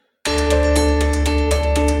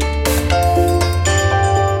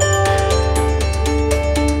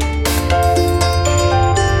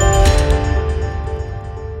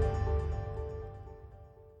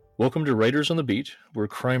Welcome to Writers on the Beat, where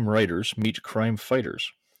crime writers meet crime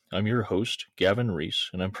fighters. I'm your host, Gavin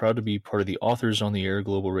Reese, and I'm proud to be part of the Authors on the Air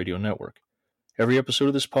Global Radio Network. Every episode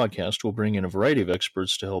of this podcast will bring in a variety of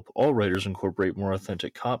experts to help all writers incorporate more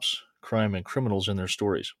authentic cops, crime, and criminals in their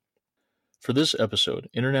stories. For this episode,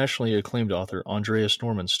 internationally acclaimed author Andreas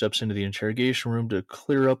Norman steps into the interrogation room to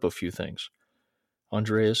clear up a few things.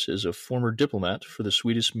 Andreas is a former diplomat for the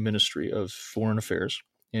Swedish Ministry of Foreign Affairs,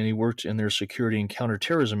 and he worked in their security and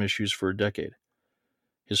counterterrorism issues for a decade.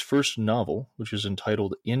 His first novel, which is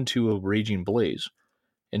entitled Into a Raging Blaze,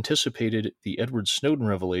 anticipated the Edward Snowden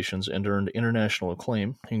revelations and earned international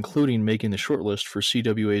acclaim, including making the shortlist for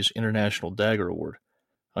CWA's International Dagger Award.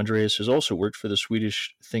 Andreas has also worked for the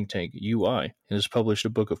Swedish think tank UI and has published a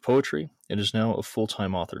book of poetry and is now a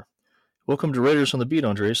full-time author. Welcome to Writers on the Beat,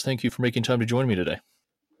 Andreas. Thank you for making time to join me today.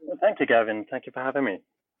 Well, thank you, Gavin. Thank you for having me.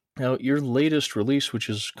 Now, your latest release, which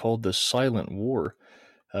is called The Silent War,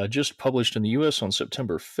 just published in the U.S. on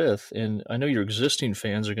September 5th, and I know your existing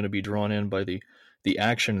fans are going to be drawn in by the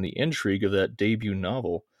action and the intrigue of that debut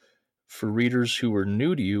novel. For readers who are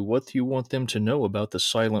new to you, what do you want them to know about The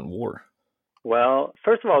Silent War? Well,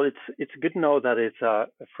 first of all, it's good to know that it's a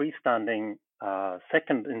freestanding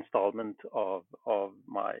second installment of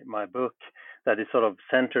my book that is sort of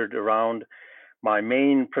centered around my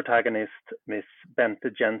main protagonist, Miss Bente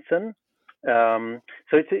Jensen. So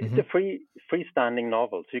it's a freestanding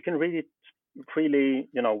novel, so you can read it freely,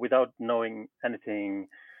 without knowing anything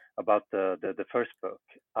about the first book.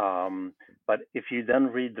 But if you then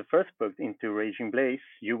read the first book, Into Raging Blaze,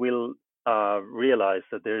 you will realize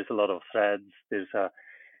that there's a lot of threads. There's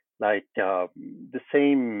the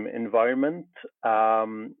same environment,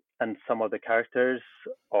 and some of the characters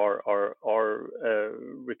are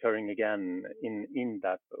recurring again in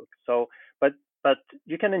that book. So, but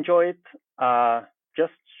you can enjoy it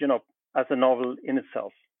just as a novel in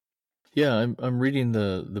itself. Yeah, I'm reading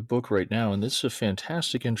the book right now, and this is a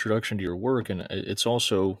fantastic introduction to your work, and it's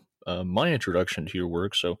also my introduction to your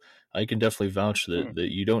work, so I can definitely vouch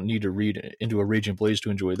that you don't need to read Into a Raging Blaze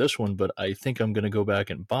to enjoy this one, but I think I'm going to go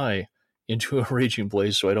back and buy Into a Raging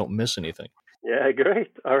Blaze so I don't miss anything. Yeah,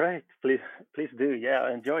 great. All right. Please do. Yeah,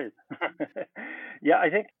 enjoy it. Yeah,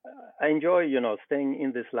 I think I enjoy, staying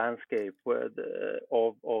in this landscape where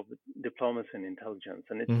of diplomacy and intelligence.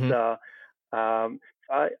 And it's, I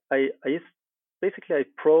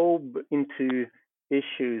probe into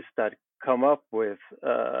issues that come up with,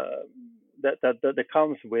 that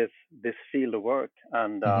comes with this field of work,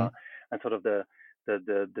 and sort of the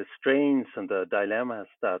strains and the dilemmas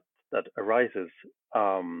that arises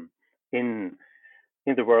in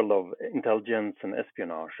the world of intelligence and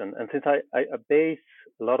espionage. And since I base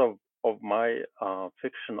a lot of my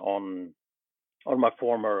fiction on my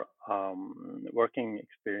former working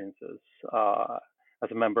experiences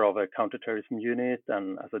as a member of a counterterrorism unit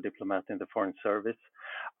and as a diplomat in the Foreign Service,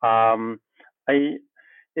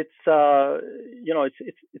 it's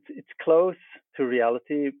close to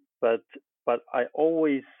reality, but I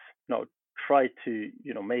always try to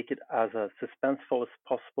make it as suspenseful as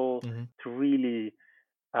possible to really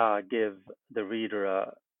give the reader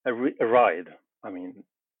a ride. I mean,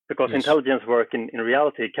 because intelligence work in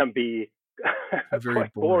reality can be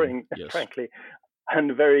quite boring, frankly,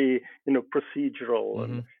 and very procedural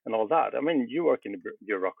and all that. I mean, you work in the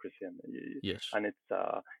bureaucracy, and and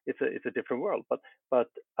it's a different world. But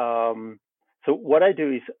so what I do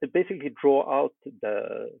is basically draw out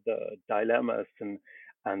the dilemmas and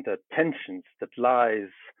the tensions that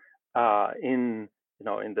lies in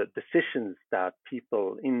the decisions that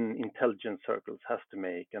people in intelligence circles has to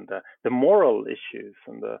make, and the moral issues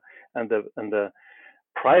and the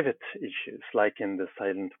private issues, like in The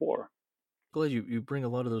Silent War. Glad you bring a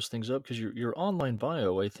lot of those things up, because your online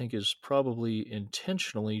bio, I think, is probably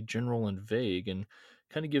intentionally general and vague, and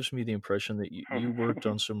kind of gives me the impression that you worked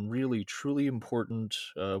on some really truly important,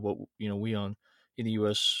 what we in the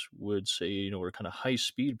U.S. would say, were kind of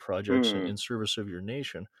high-speed projects in service of your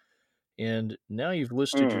nation. And now you've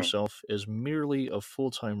listed yourself as merely a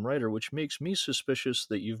full-time writer, which makes me suspicious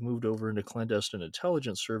that you've moved over into clandestine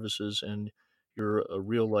intelligence services and you're a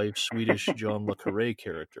real-life Swedish John le Carré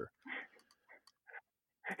character.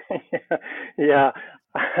 Yeah.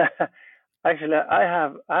 Actually, I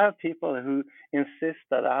have people who insist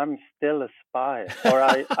that I'm still a spy, or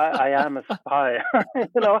I am a spy.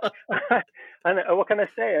 And what can I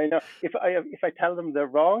say? If I tell them they're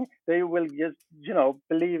wrong, they will just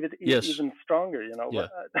believe it even stronger. Yeah,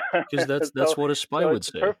 because that's what a spy would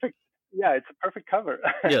say. Perfect. Yeah, it's a perfect cover.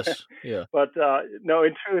 Yes. Yeah. But no,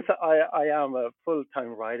 in truth, I am a full-time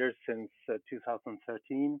writer since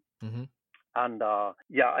 2013. And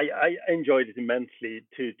yeah, I enjoyed it immensely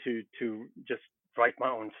to just write my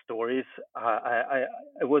own stories.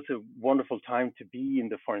 It was a wonderful time to be in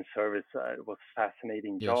the foreign service. It was a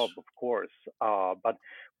fascinating Yes. job, of course. But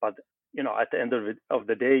at the end of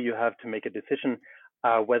the day, you have to make a decision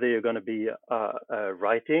whether you're going to be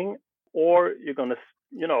writing or you're going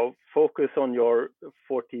to focus on your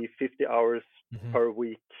 40, 50 hours per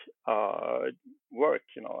week work.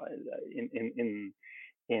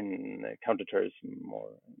 In counterterrorism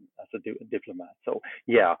or as a diplomat. So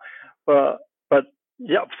yeah, but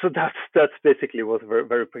yeah, so that's basically was a very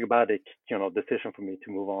very pragmatic decision for me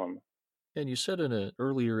to move on. And you said in an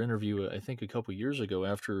earlier interview, I think a couple years ago,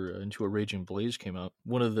 after Into a Raging Blaze came out,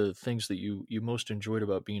 one of the things that you most enjoyed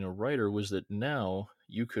about being a writer was that now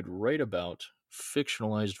you could write about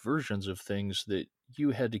fictionalized versions of things that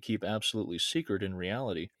you had to keep absolutely secret in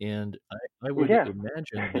reality. And I would Yeah,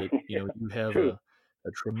 imagine that you have true. a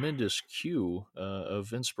tremendous queue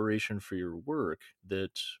of inspiration for your work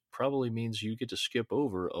that probably means you get to skip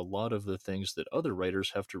over a lot of the things that other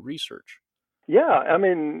writers have to research. Yeah, I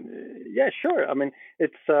mean, yeah, sure. I mean,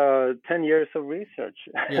 it's 10 years of research,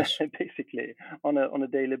 Yes. basically, on a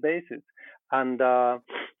daily basis. And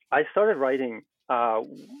I started writing,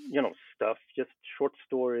 stuff, just short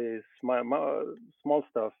stories, my small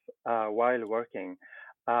stuff, while working.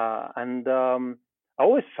 And I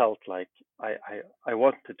always felt like I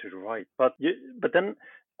wanted to write. But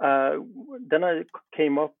uh, then I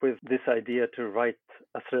came up with this idea to write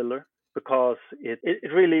a thriller because it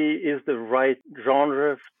really is the right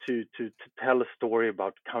genre to tell a story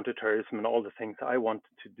about counterterrorism and all the things I wanted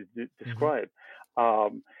to describe.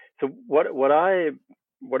 So what I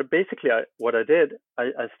did,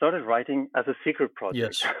 I started writing as a secret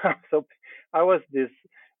project. Yes. So I was this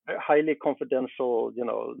highly confidential,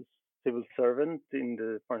 civil servant in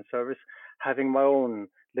the foreign service, having my own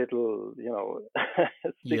little,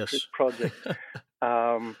 secret Yes. project.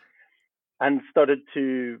 Um, and started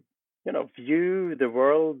to view the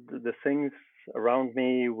world, the things around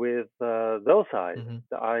me with those eyes,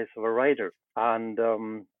 the eyes of a writer. And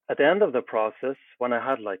at the end of the process, when I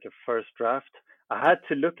had like a first draft, I had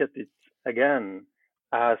to look at it again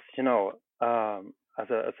as as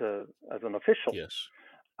an official, Yes.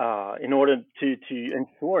 in order to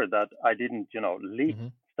ensure that I didn't leak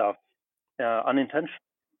stuff unintentionally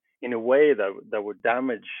in a way that would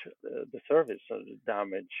damage the service or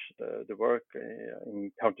damage the work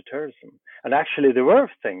in counterterrorism. And actually, there were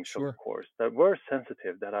things, of Sure. course, that were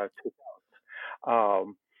sensitive that I took out.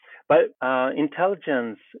 But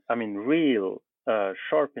intelligence, I mean, real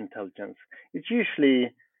sharp intelligence, it's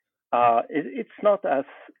usually it's not as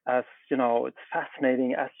it's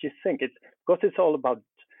fascinating as you think. It's because it's all about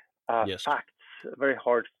Yes. facts, very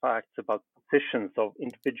hard facts about positions of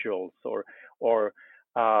individuals or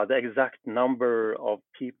the exact number of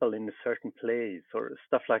people in a certain place or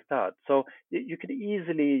stuff like that. So you could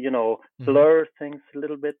easily, blur things a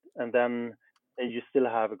little bit, and then you still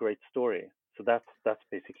have a great story. So that's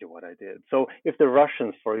basically what I did. So if the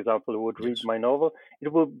Russians, for example, would read Yes. my novel,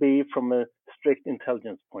 it would be from a strict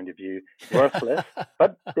intelligence point of view, worthless,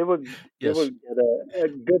 but they would Yes. get a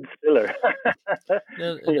good thriller.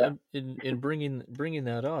 Now, Yeah. in bringing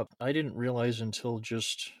that up, I didn't realize until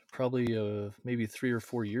just probably maybe 3 or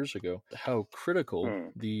 4 years ago how critical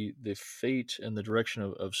Mm, the fate and the direction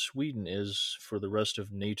of Sweden is for the rest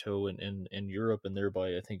of NATO and Europe, and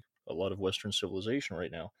thereby I think a lot of Western civilization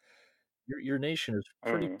right now. Your nation is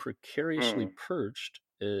pretty mm, precariously mm, perched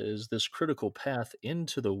as this critical path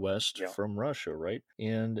into the West yeah. from Russia, right?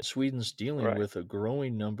 And Sweden's dealing Right. with a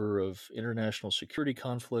growing number of international security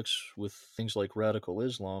conflicts with things like radical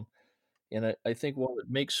Islam. And I think while it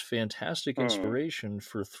makes fantastic Mm, inspiration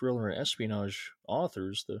for thriller and espionage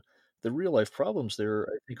authors, the real life problems there,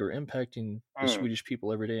 I think, are impacting the mm, Swedish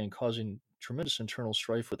people every day and causing tremendous internal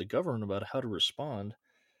strife with the government about how to respond.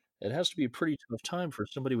 It has to be a pretty tough time for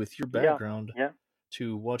somebody with your yeah. background Yeah.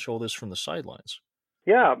 to watch all this from the sidelines.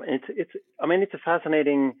 Yeah. It's. I mean, it's a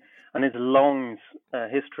fascinating and it's a long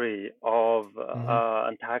history of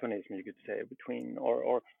antagonism, you could say, between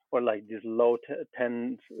or like this low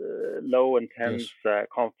and tense Yes.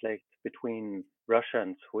 conflict between Russia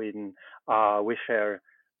and Sweden. We share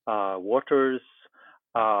waters,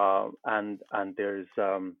 and there's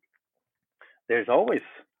always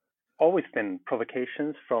been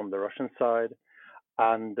provocations from the Russian side,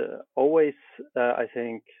 and always I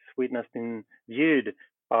think Sweden has been viewed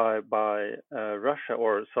by Russia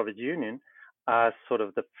or Soviet Union as sort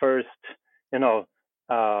of the first, you know,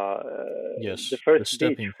 uh, the Yes. first The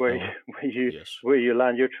beach stepping where stone. where you Yes. where you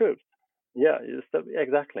land your troops. Yeah,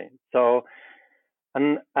 exactly. So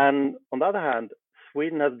and on the other hand,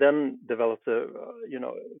 Sweden has then developed a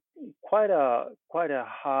quite a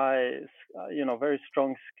high, very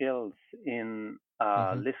strong skills in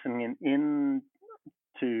listening in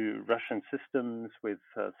to Russian systems with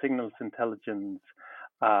signals intelligence.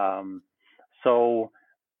 So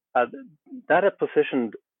that had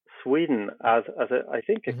positioned Sweden as I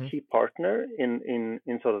think a key partner in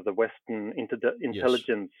sort of the Western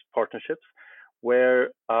intelligence partnerships,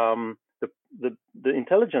 where the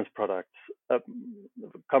intelligence products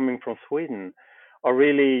coming from Sweden are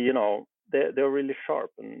really, they're really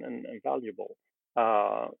sharp and valuable.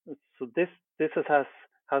 So this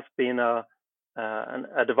has been an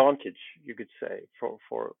advantage, you could say, for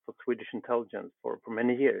Swedish intelligence for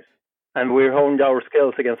many years. And we honed our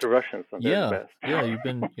skills against the Russians, and they're the best. Yeah, you've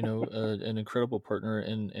been, an incredible partner,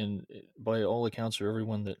 and by all accounts of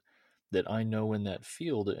everyone that I know in that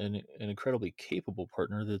field, an incredibly capable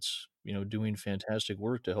partner that's, doing fantastic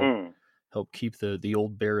work to help keep the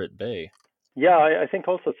old bear at bay. Yeah, I think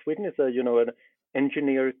also Sweden is an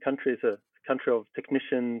engineer country, is a country of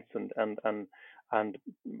technicians and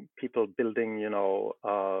people building,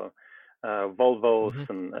 Volvos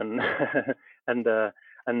and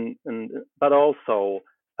but also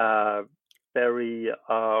very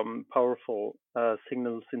powerful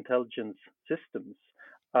signals intelligence systems.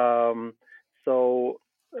 So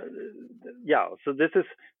yeah, so this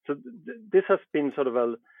has been sort of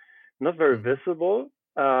a not very visible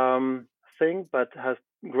thing, but has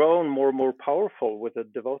grown more and more powerful with the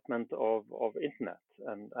development of internet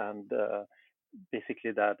and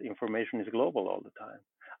basically that information is global all the time.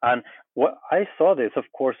 And what I saw this,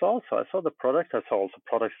 of course, also I saw the products. I saw also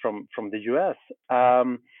products from the US,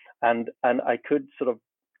 and I could sort of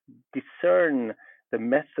discern the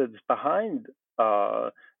methods behind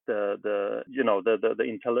the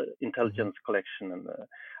intelligence collection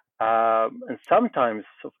and sometimes,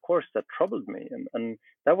 of course, that troubled me, and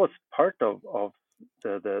that was part of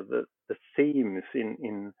the themes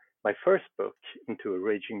in my first book, Into a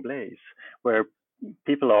Raging Blaze, where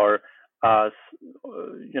people are,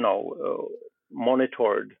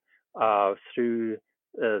 monitored through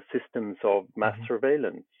systems of mass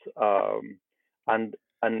surveillance, and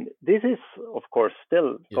this is, of course,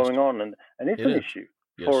 still going on, and it's an issue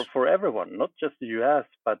for everyone, not just the US,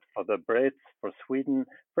 but for the Brits, for Sweden,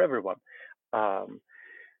 for everyone. I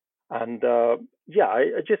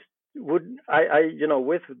just would,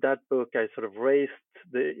 with that book, I sort of raised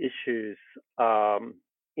the issues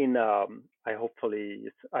in I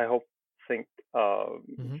think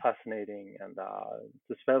fascinating and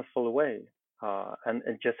suspenseful way, and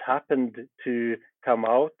it just happened to come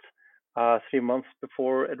out 3 months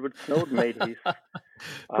before Edward Snowden made his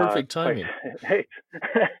perfect timing.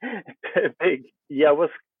 Big, yeah, it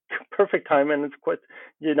was perfect time, and it's quite,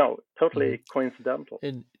 totally coincidental.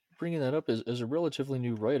 And bringing that up as a relatively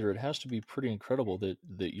new writer, it has to be pretty incredible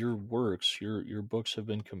that your works, your books have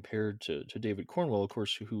been compared to David Cornwell, of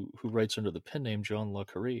course, who writes under the pen name John Le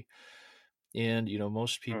Carré. And,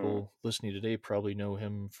 most people listening today probably know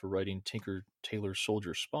him for writing Tinker Tailor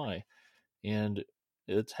Soldier Spy. And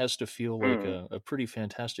it has to feel like a pretty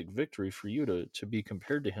fantastic victory for you to be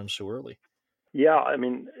compared to him so early. Yeah, I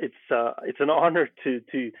mean, it's an honor to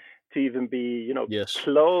even be,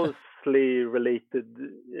 closely related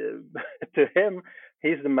to him.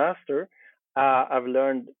 He's the master. I've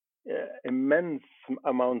learned immense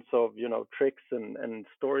amounts of, tricks and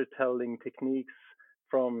storytelling techniques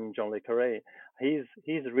from John Le Carré. He's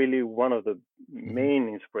really one of the main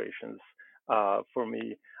inspirations for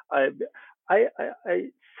me. I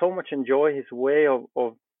so much enjoy his way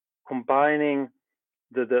of combining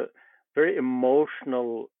the very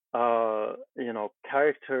emotional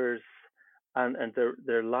characters and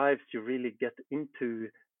their lives. You really get into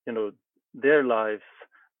their lives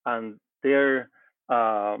and their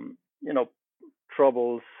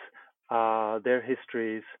troubles, their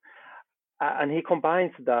histories, and he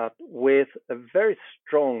combines that with a very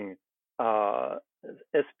strong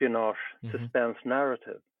espionage suspense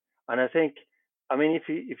narrative. And I think, I mean, if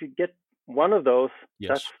you get one of those,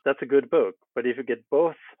 that's a good book. But if you get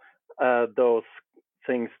both those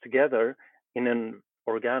things together in an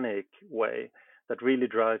organic way that really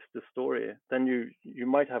drives the story, then you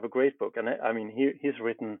might have a great book. And I mean, he's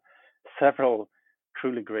written several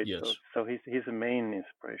truly great books, so he's a main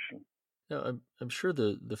inspiration. Now, I'm sure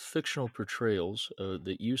the fictional portrayals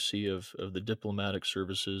that you see of the diplomatic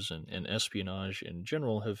services and espionage in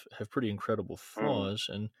general have pretty incredible flaws.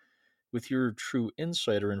 And with your true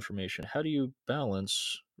insider information, how do you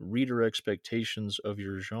balance reader expectations of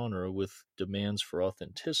your genre with demands for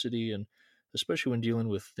authenticity, and especially when dealing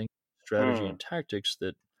with things, strategy and tactics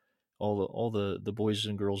that all the boys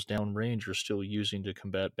and girls downrange are still using to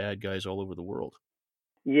combat bad guys all over the world.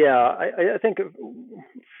 Yeah, I think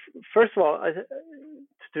first of all,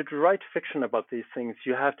 to write fiction about these things,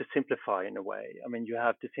 you have to simplify in a way. I mean, you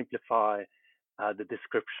have to simplify the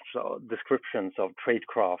descriptions of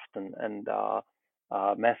tradecraft and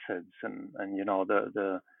methods and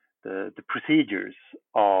the procedures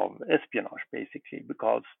of espionage, basically,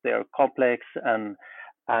 because they are complex and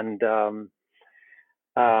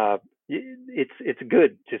uh, it's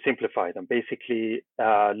good to simplify them. Basically,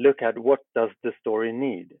 look at what does the story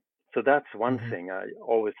need. So that's one Mm-hmm. thing I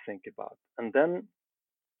always think about. And then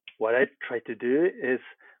what I try to do is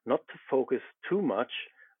not to focus too much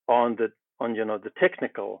on the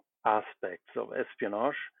technical aspects of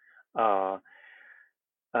espionage, uh,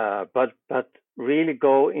 but really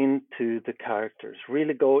go into the characters,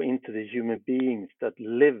 really go into the human beings that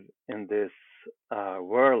live in this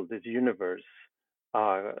world, this universe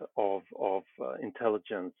of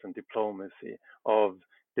intelligence and diplomacy, of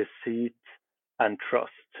deceit and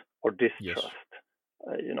trust or Yes. distrust,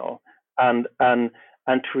 you know, and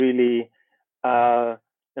to really, uh,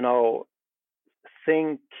 you know,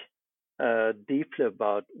 think deeply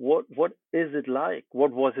about what is it like?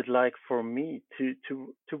 What was it like for me to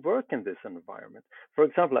work in this environment? For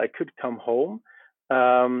example, I could come home,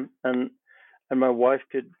 and my wife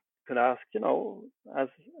could ask, as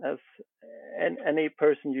any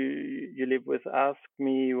person you live with ask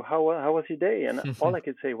me how was your day, and all I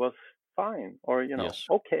could say was fine, or Yes.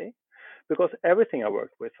 okay, because everything I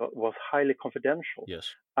worked with was highly confidential.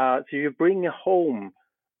 Yes. So you bring home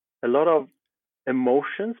a lot of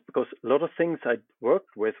emotions, because a lot of things I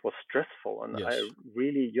worked with was stressful and I Yes.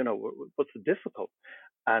 really, was difficult.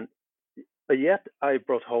 And but yet I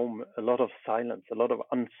brought home a lot of silence, a lot of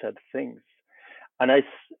unsaid things. And I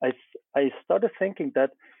started thinking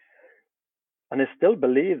that, and I still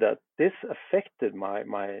believe that this affected my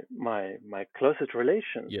closest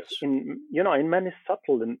relations Yes. in many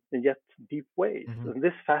subtle and yet deep ways. Mm-hmm. And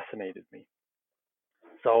this fascinated me.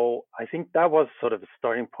 So I think that was sort of a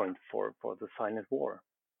starting point for the silent war.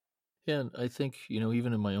 Yeah, and I think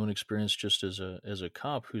even in my own experience, just as a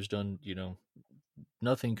cop who's done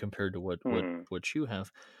nothing compared to what Hmm. what you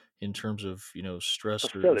have in terms of stress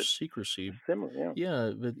But or still, it's secrecy. similar, yeah.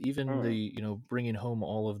 Yeah, but even the Mm, bringing home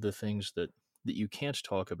all of the things that you can't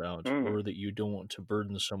talk about mm, or that you don't want to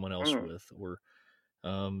burden someone else mm, with, or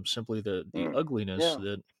simply the mm. ugliness Yeah,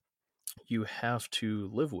 that you have to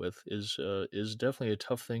live with is definitely a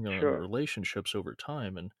tough thing on sure. relationships over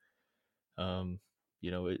time. And um,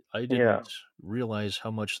 I Yeah. didn't realize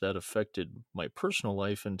how much that affected my personal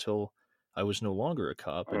life until I was no longer a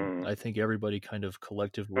cop. And Mm, I think everybody kind of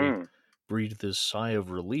collectively mm. breathed this sigh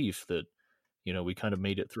of relief that, we kind of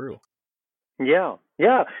made it through. Yeah,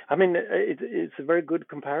 yeah. I mean, it's a very good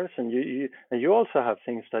comparison. You also have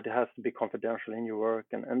things that has to be confidential in your work,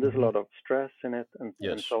 and there's a Hmm. lot of stress in it, and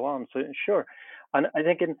Yes. so on. So sure, and I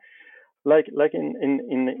think in like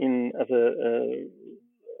in as a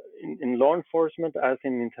in law enforcement, as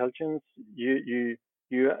in intelligence, you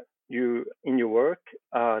you in your work,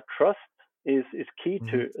 trust is key Hmm.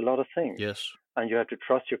 to a lot of things, Yes. and you have to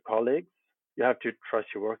trust your colleagues. You have to trust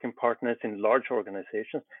your working partners in large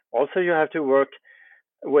organizations. Also, you have to work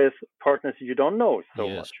with partners you don't know so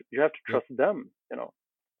much. Yes. You have to Yep. trust them.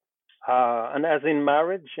 And as in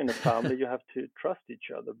marriage, in a family, you have to trust each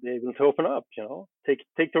other, be able to open up.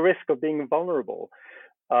 Take the risk of being vulnerable.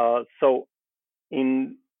 So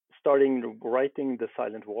in starting writing The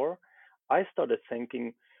Silent War, I started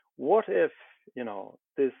thinking, what if,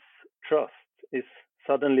 this trust is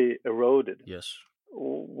suddenly eroded? Yes.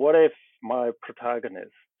 What if my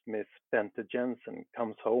protagonist, Miss Bente Jensen,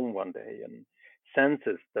 comes home one day and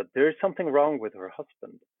senses that there is something wrong with her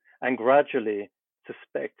husband and gradually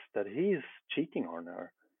suspects that he's cheating on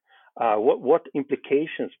her? What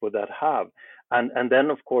implications would that have? And then,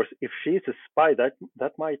 of course, if she's a spy,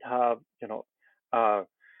 that might have uh,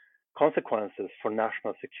 consequences for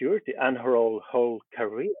national security and her whole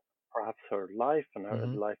career. Perhaps her life and the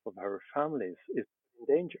Hmm. life of her family is in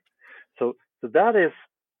danger. So that is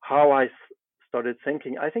how I started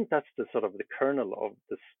thinking. I think that's the sort of the kernel of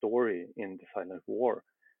the story in The Silent War.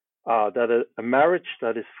 That a marriage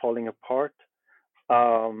that is falling apart,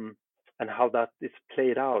 um, and how that is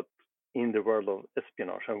played out in the world of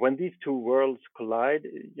espionage. And when these two worlds collide,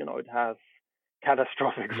 it has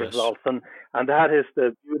catastrophic Yes. results. And that is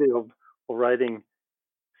the beauty of writing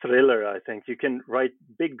thriller. I think you can write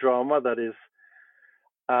big drama that is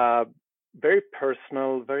uh, very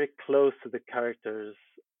personal, very close to the characters,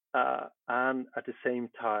 and at the same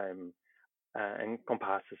time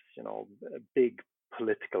encompasses, big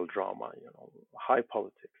political drama, high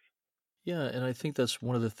politics. Yeah, and I think that's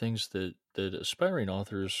one of the things that aspiring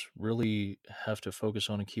authors really have to focus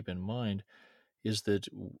on and keep in mind is that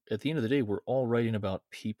at the end of the day, we're all writing about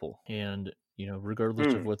people, and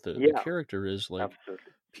regardless of Mm. what the Yeah, character is, like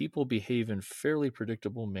absolutely. people behave in fairly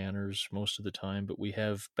predictable manners most of the time, but we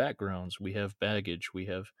have backgrounds, we have baggage, we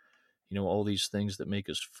have all these things that make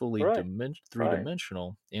us fully Right. Right.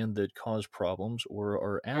 three-dimensional and that cause problems or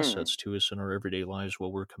are Mm. assets to us in our everyday lives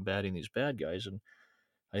while we're combating these bad guys. And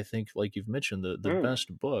I think, like you've mentioned, the Mm.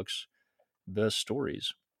 best books, best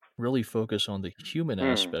stories really focus on the human Mm.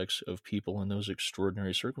 aspects of people in those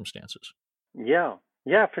extraordinary circumstances. Yeah.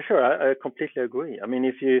 Yeah, for sure. I completely agree. I mean,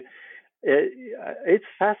 if you, it's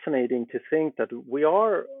fascinating to think that we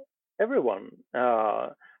are everyone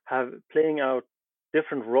have playing out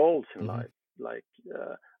different roles in Hmm. life. Like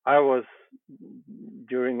I was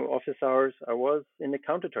during office hours, I was in the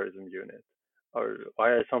counterterrorism unit, or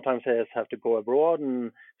I sometimes have to go abroad,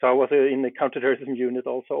 and so I was in the counterterrorism unit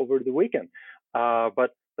also over the weekend.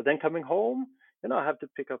 But then coming home, I have to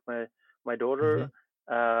pick up my daughter Hmm.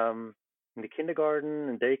 in the kindergarten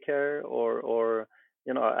and daycare, or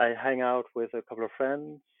I hang out with a couple of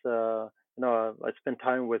friends. I spend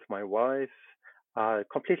time with my wife.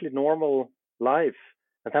 Completely normal life,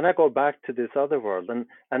 and then I go back to this other world,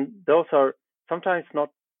 and those are sometimes not.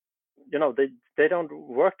 They don't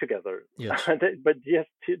work together, Yes. but yes,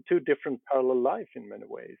 two different parallel lives in many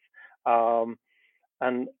ways. Um,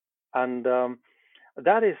 and and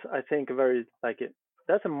that is, I think, a very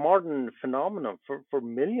that's a modern phenomenon for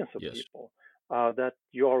millions of Yes. people. That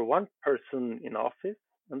you are one person in office,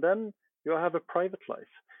 and then you have a private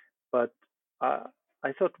life. But uh,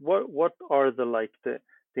 I thought, what are the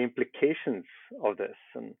implications of this?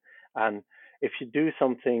 And if you do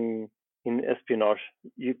something in espionage,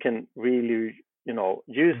 you can really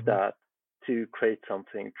use Hmm. that to create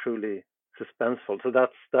something truly suspenseful. So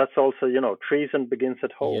that's also treason begins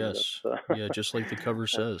at home. Yes. That's Yeah, just like the cover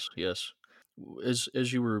that's says. Yes.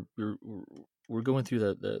 As you were going through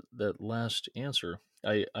that last answer,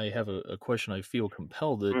 I have a question I feel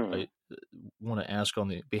compelled that mm, I want to ask on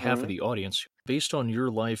the behalf of mm, the audience. Based on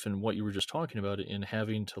your life and what you were just talking about in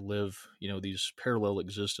having to live, these parallel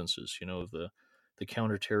existences, the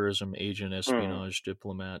counterterrorism agent, mm, espionage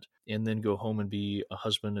diplomat, and then go home and be a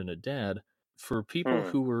husband and a dad. For people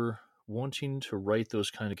mm, who were wanting to write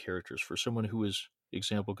those kind of characters, for someone who is,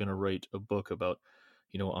 example, going to write a book about,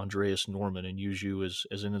 Andreas Norman and use you as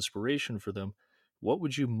an inspiration for them, what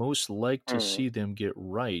would you most like to mm. see them get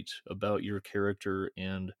right about your character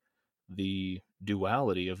and the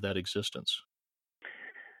duality of that existence?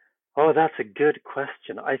 Oh, that's a good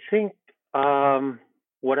question. I think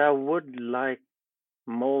what I would like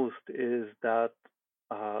most is that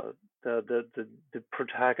uh, the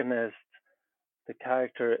protagonist, the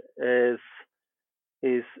character is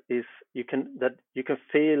you can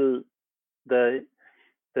feel the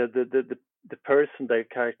the the the the, the person, the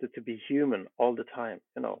character, to be human all the time.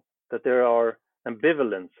 That there are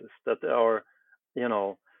ambivalences, that there are you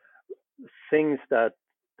know things that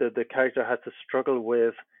the character has to struggle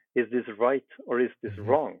with. Is this right or is this Hmm.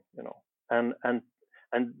 wrong?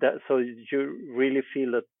 And that, so you really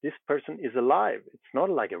feel that this person is alive. It's not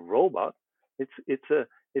like a robot. It's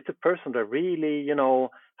a person that really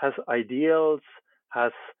has ideals,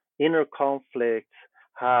 has inner conflicts,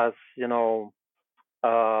 has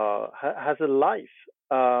has a life,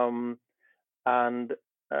 and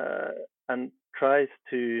uh, and tries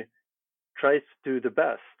to do the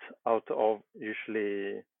best out of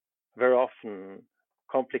usually very often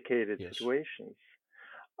complicated Yes. situations.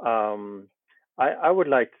 Um, I would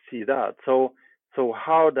like to see that. So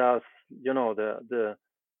how does the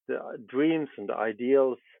dreams and the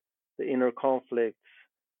ideals, the inner conflicts,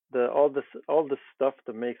 the all the stuff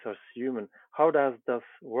that makes us human, how does this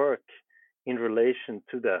work in relation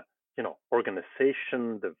to the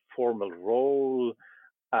organization, the formal role,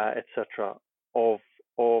 etc. of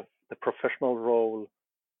of the professional role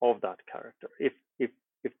of that character.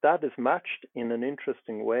 If that is matched in an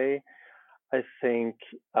interesting way, I think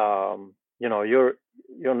you're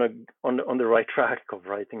on the right track of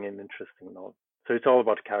writing an interesting novel. So it's all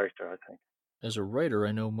about character, I think. As a writer,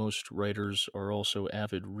 I know most writers are also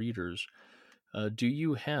avid readers. Do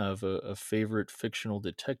you have a favorite fictional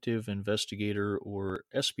detective, investigator, or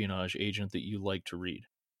espionage agent that you like to read?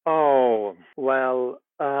 Oh well,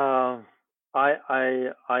 I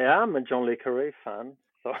am a John le Carre fan,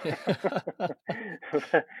 so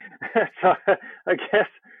so I guess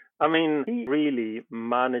I mean he really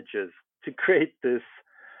manages to create this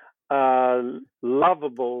uh,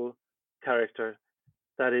 lovable character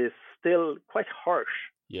that is still quite harsh,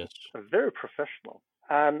 Yes. very professional,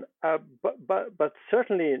 and but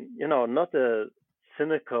certainly, not a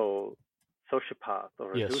cynical sociopath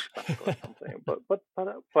or a Yes. douchebag or something,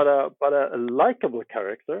 but a likable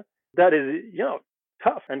character that is,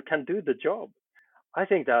 tough and can do the job. I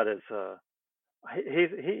think that is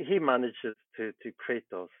he manages to create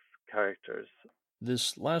those characters.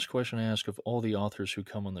 This last question I ask of all the authors who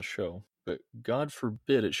come on the show, but God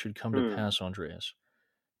forbid it should come to Hmm. pass, Andreas.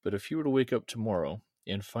 But if you were to wake up tomorrow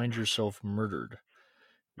and find yourself murdered,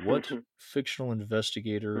 what fictional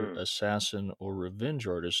investigator, Hmm. assassin, or revenge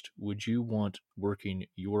artist would you want working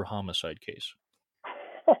your homicide case?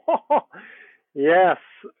 Yes.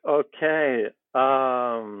 Okay.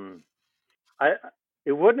 I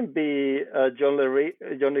it wouldn't be a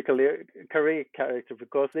Johnny Carrey character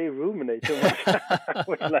because they ruminate too much. I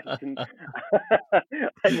would like to.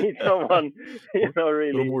 I need someone, A little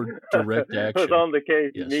really more direct who's action. on the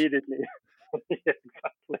case Yes. immediately. Yeah,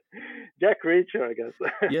 exactly. Jack Reacher, I guess.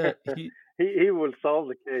 Yeah, he will solve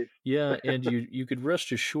the case. yeah, and you could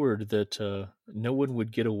rest assured that no one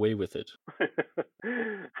would get away with it.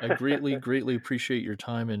 I greatly appreciate your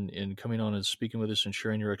time and coming on and speaking with us and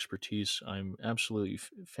sharing your expertise. I'm absolutely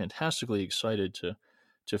fantastically excited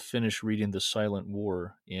to finish reading The Silent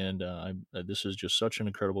War, and this is just such an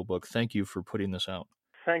incredible book. Thank you for putting this out.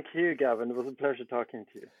 Thank you, Gavin. It was a pleasure talking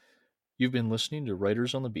to you. You've been listening to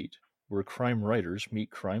Writers on the Beat, where crime writers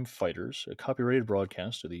meet crime fighters, a copyrighted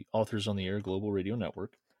broadcast of the Authors on the Air Global Radio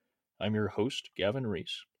Network. I'm your host, Gavin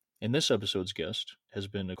Reese, and this episode's guest has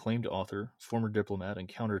been acclaimed author, former diplomat, and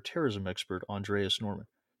counterterrorism expert Andreas Norman.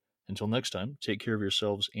 Until next time, take care of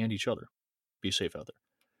yourselves and each other. Be safe out there.